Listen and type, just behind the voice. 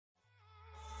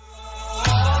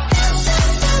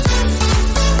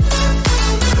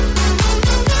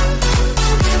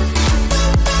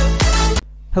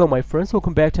Hello my friends,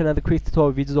 welcome back to another quick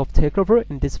tutorial videos of TechLover.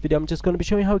 In this video I'm just going to be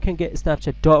showing how you can get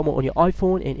Snapchat dark mode on your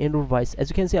iPhone and Android device. As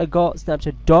you can see, I got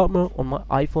Snapchat dark mode on my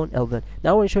iPhone 11.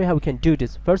 Now I want to show you how we can do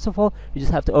this. First of all, you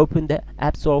just have to open the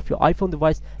app store of your iPhone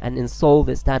device and install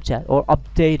the Snapchat or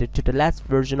update it to the last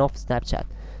version of Snapchat.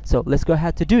 So let's go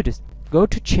ahead to do this. Go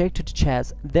to check to the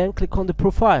chats, then click on the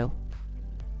profile,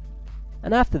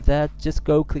 and after that just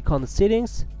go click on the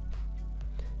settings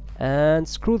and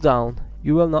scroll down.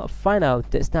 You will not find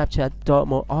out the Snapchat dark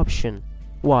mode option.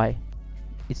 Why?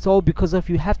 It's all because of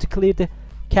you have to clear the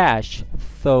cache.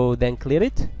 So then clear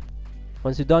it.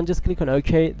 Once you're done, just click on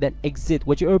OK, then exit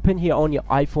what you open here on your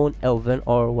iPhone 11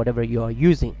 or whatever you are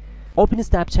using. Open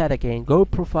Snapchat again, go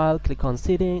profile, click on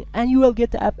setting, and you will get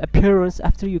the app appearance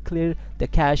after you clear the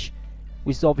cache,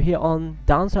 which is over here on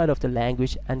downside of the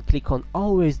language, and click on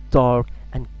always dark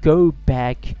and go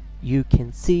back. You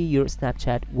can see your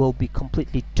Snapchat will be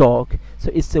completely dark.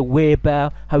 So it's a way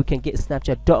about how you can get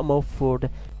Snapchat dark mode for the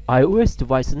iOS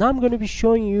devices. Now I'm going to be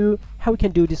showing you how we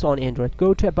can do this on Android.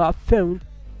 Go to about phone,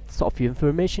 soft view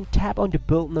information, tap on the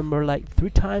build number like 3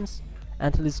 times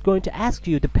until it's going to ask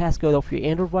you the passcode of your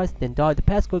Android device. Then dial the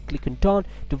passcode, click on done.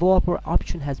 Developer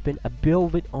option has been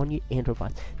available on your Android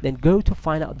device. Then go to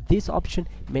find out this option,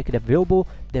 make it available,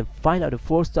 then find out the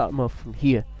force dark mode from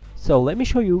here. So let me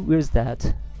show you where's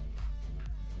that.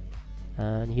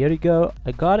 And here you go,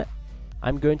 I got it.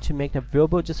 I'm going to make it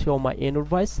available just here on my Android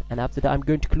device, and after that I'm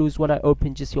going to close what I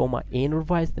opened just here on my Android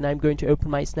device. Then I'm going to open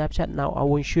my Snapchat. Now I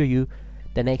will show you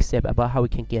the next step about how we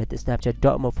can get the Snapchat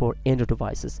dark mode for Android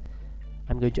devices.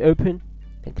 I'm going to open,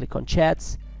 then click on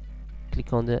chats,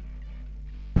 click on the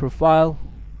profile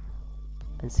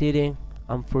and setting.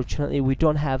 Unfortunately we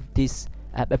don't have this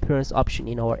app appearance option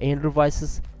in our Android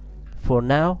devices for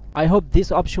now. I hope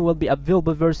this option will be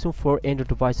available very soon for Android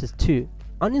devices too.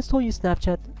 Uninstall your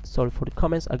Snapchat. Sorry for the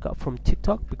comments I got from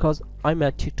TikTok, because I'm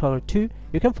a TikToker too.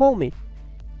 You can follow me.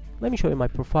 Let me show you my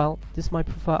profile. This is my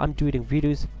profile. I'm doing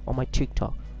videos on my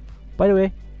TikTok. By the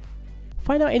way,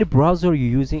 find out any browser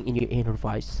you're using in your Android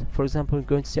device. For example, I'm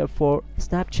going to search for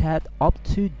Snapchat up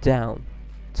to down.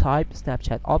 Type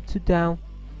Snapchat up to down.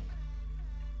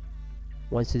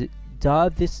 Once you do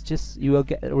this, you will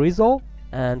get a result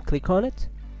and click on it.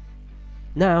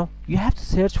 Now you have to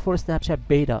search for Snapchat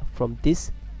beta from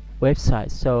this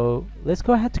website. So let's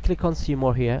go ahead to click on see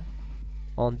more here.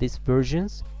 On these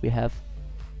versions we have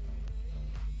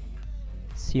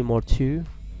see more 2,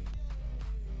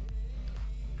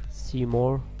 see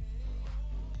more.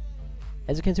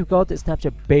 As you can see, we got the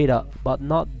Snapchat beta, but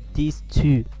not these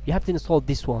two. You have to install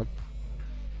this one.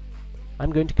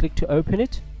 I'm going to click to open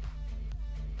it,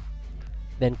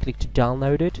 then click to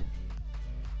download it.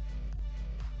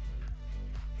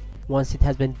 Once it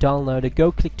has been downloaded,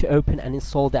 go click to open and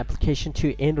install the application to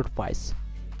your Android device.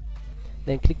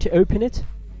 Then click to open it.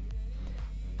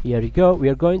 Here you go. We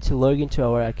are going to log into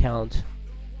our account.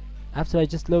 After I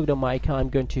just logged on my account, I'm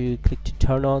going to click to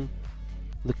turn on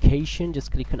location.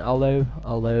 Just click on allow,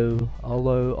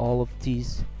 all of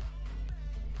these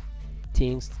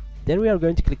things. Then we are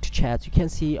going to click to chat. You can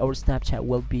see our Snapchat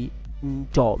will be in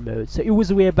dark mode. So it was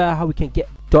a way about how we can get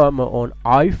dark mode on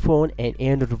iPhone and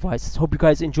Android devices. Hope you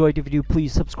guys enjoyed the video.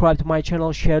 Please subscribe to my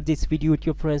channel, share this video with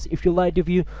your friends. If you liked the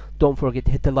video, don't forget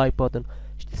to hit the like button.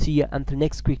 See you until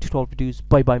next quick tutorial videos.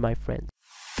 Bye bye my friends.